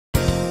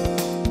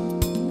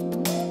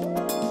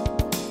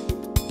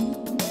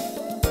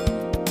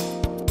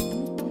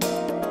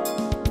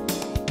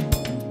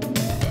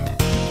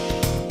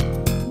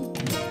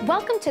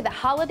to the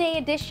holiday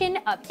edition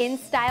of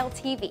InStyle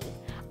TV.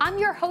 I'm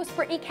your host,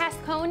 Brittany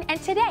Cascone,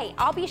 and today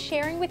I'll be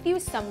sharing with you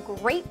some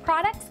great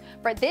products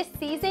for this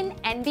season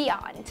and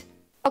beyond.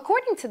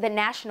 According to the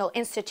National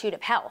Institute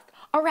of Health,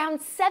 around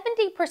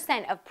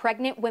 70% of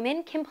pregnant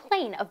women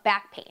complain of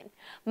back pain.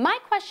 My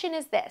question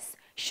is this: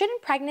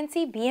 shouldn't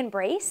pregnancy be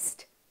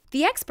embraced?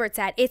 The experts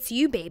at It's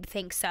You Babe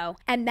think so,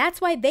 and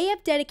that's why they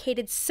have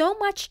dedicated so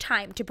much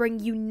time to bring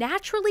you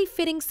naturally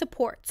fitting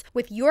supports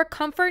with your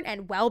comfort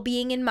and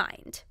well-being in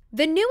mind.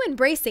 The new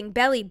Embracing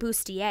Belly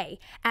Boostier,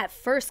 at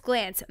first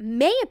glance,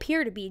 may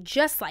appear to be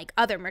just like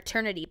other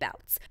maternity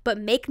belts, but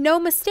make no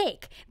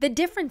mistake, the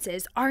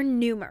differences are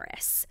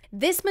numerous.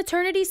 This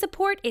maternity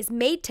support is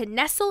made to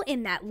nestle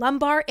in that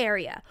lumbar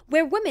area,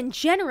 where women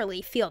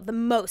generally feel the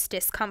most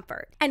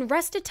discomfort, and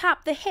rest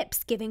atop the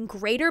hips, giving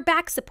greater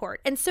back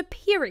support and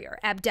superior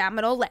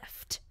abdominal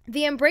lift.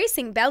 The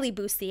Embracing Belly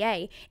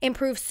Boostier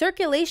improves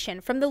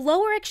circulation from the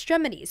lower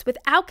extremities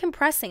without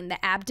compressing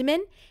the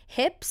abdomen,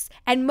 hips,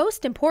 and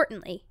most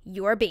importantly,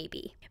 your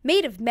baby.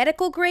 Made of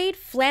medical-grade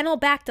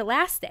flannel-backed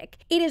elastic,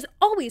 it is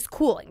always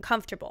cool and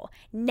comfortable,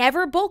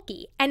 never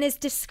bulky, and is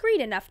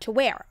discreet enough to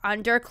wear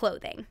under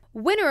clothing.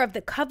 Winner of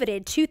the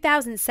coveted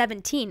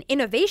 2017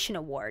 Innovation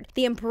Award,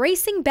 the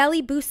Embracing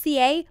Belly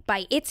Boostier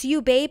by It's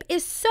You Babe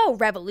is so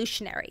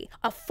revolutionary.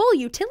 A full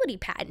utility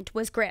patent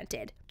was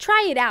granted.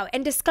 Try it out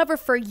and discover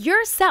for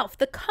yourself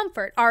the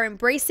comfort our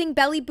Embracing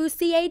Belly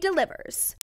Boostier delivers.